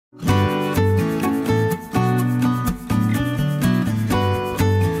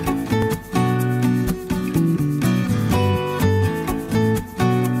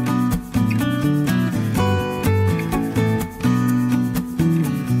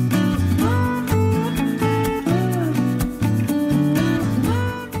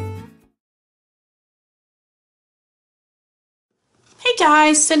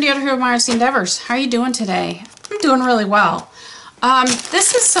guys, Cindy out here with my Artsy Endeavours. How are you doing today? I'm doing really well.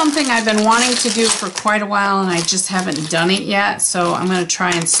 This is something I've been wanting to do for quite a while and I just haven't done it yet, so I'm going to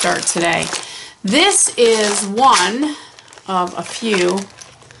try and start today. This is one of a few.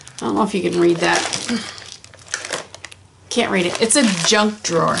 I don't know if you can read that. Can't read it. It's a junk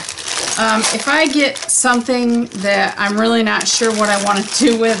drawer. If I get something that I'm really not sure what I want to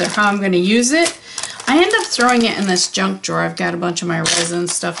do with or how I'm going to use it, I end up throwing it in this junk drawer. I've got a bunch of my resin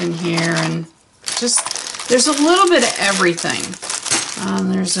stuff in here and just, there's a little bit of everything.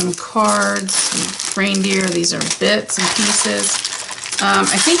 There's some cards, some reindeer, these are bits and pieces. I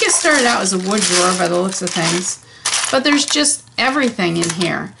think it started out as a wood drawer by the looks of things, but there's just everything in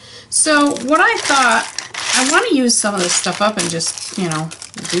here. So what I thought, I want to use some of this stuff up and just, you know,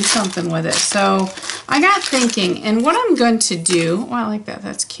 do something with it. So I got thinking, and what I'm going to do, oh, I like that,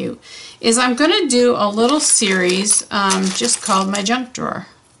 that's cute, is I'm going to do a little series just called my junk drawer.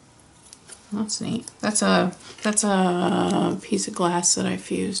 That's neat. That's a piece of glass that I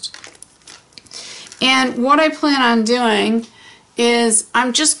fused. And what I plan on doing is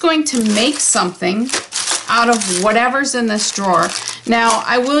I'm just going to make something out of whatever's in this drawer. Now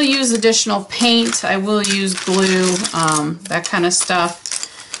I will use additional paint, I will use glue, that kind of stuff,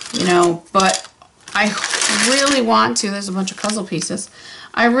 you know, but I really want to, there's a bunch of puzzle pieces,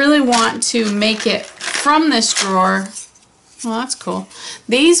 I really want to make it from this drawer. Well, that's cool.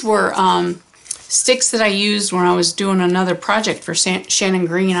 These were sticks that I used when I was doing another project for Shannon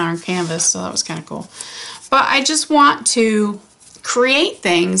Green on canvas, so that was kind of cool. But I just want to create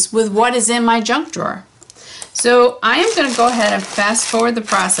things with what is in my junk drawer. So I am going to go ahead and fast forward the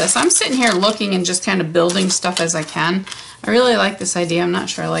process. I'm sitting here looking and just kind of building stuff as I can. I really like this idea. I'm not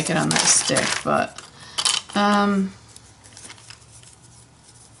sure I like it on that stick, but I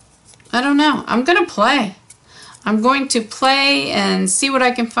don't know. I'm going to play. I'm going to play and see what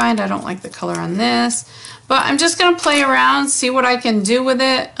I can find. I don't like the color on this, but I'm just going to play around, see what I can do with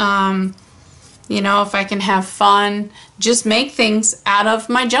it. You know, if I can have fun, just make things out of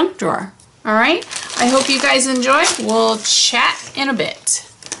my junk drawer. All right? I hope you guys enjoy. We'll chat in a bit.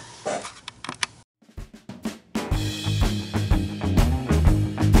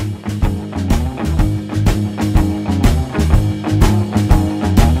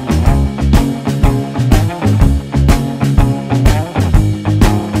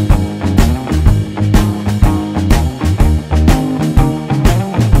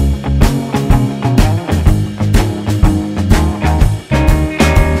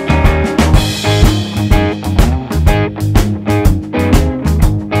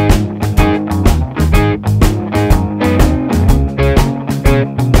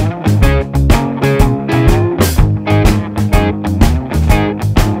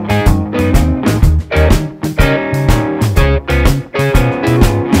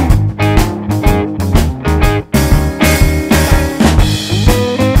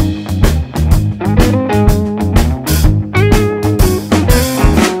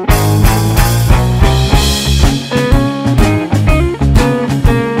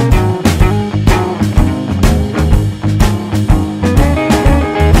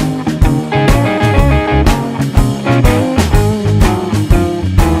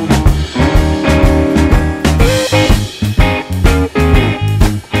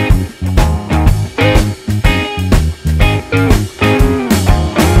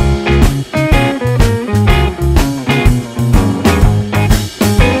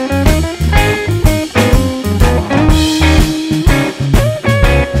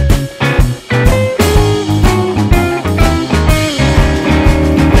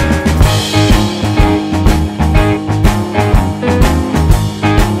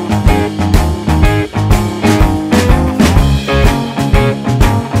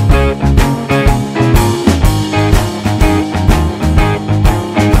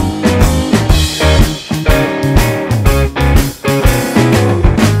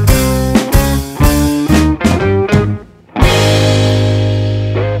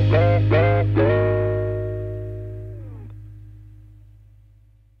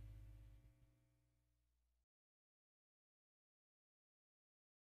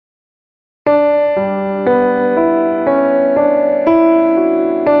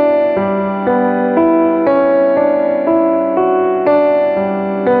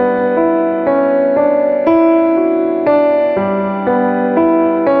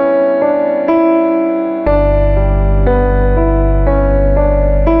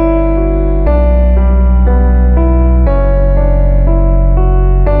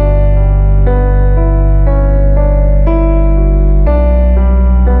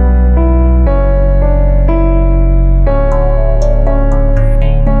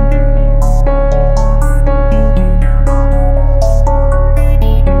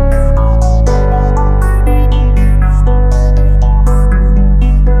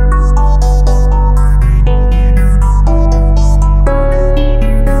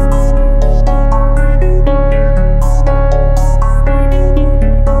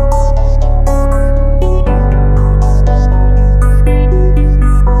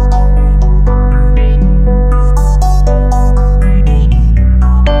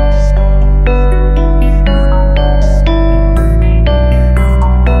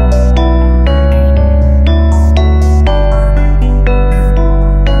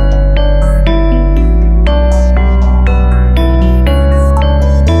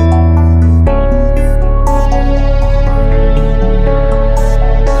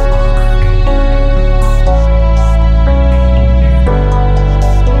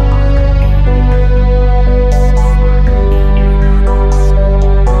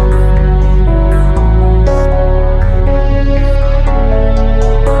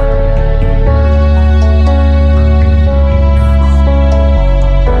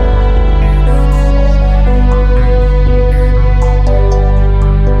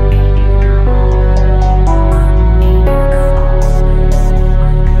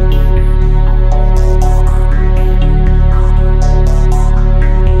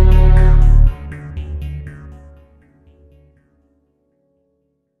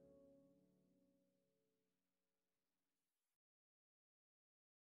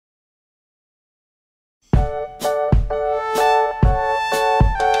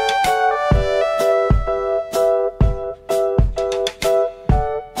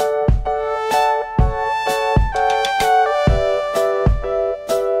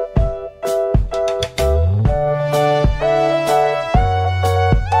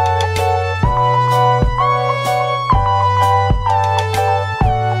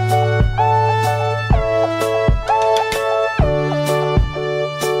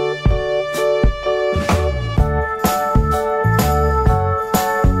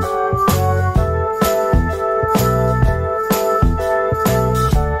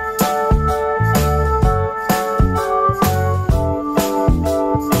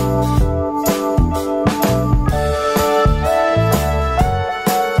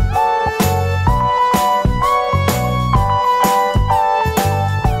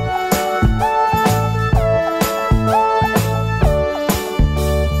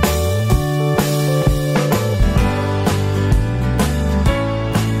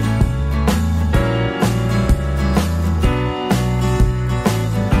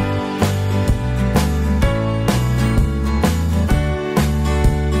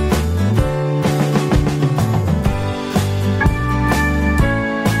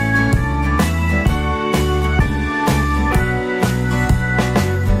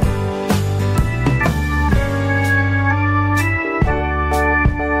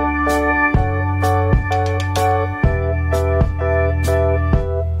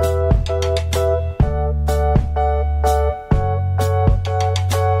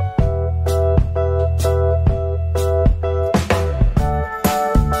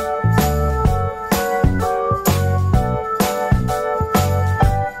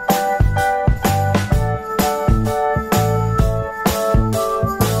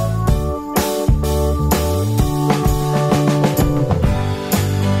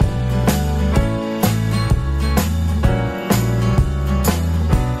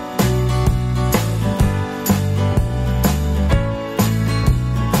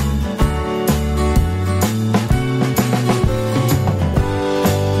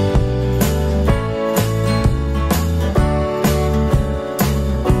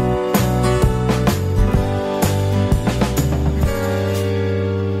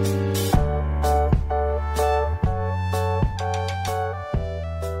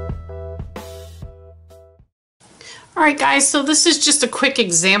 Alright guys, so this is just a quick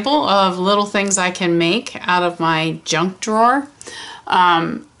example of little things I can make out of my junk drawer.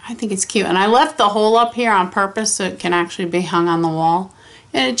 I think it's cute. And I left the hole up here on purpose so it can actually be hung on the wall.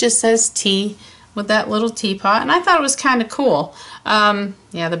 And it just says tea with that little teapot. And I thought it was kind of cool.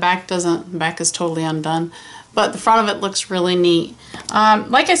 Yeah, the back is totally undone. But the front of it looks really neat.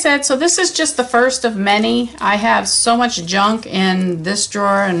 Like I said, so this is just the first of many. I have so much junk in this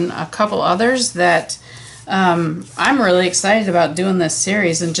drawer and a couple others that I'm really excited about doing this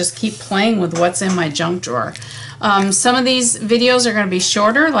series and just keep playing with what's in my junk drawer. Some of these videos are going to be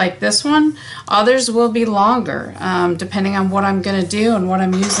shorter, like this one. Others will be longer, depending on what I'm going to do and what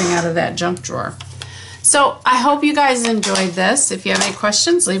I'm using out of that junk drawer. So I hope you guys enjoyed this. If you have any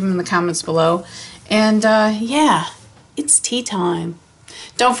questions, leave them in the comments below. And yeah, it's tea time.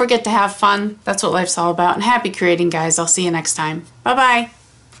 Don't forget to have fun. That's what life's all about. And happy creating, guys. I'll see you next time. Bye-bye.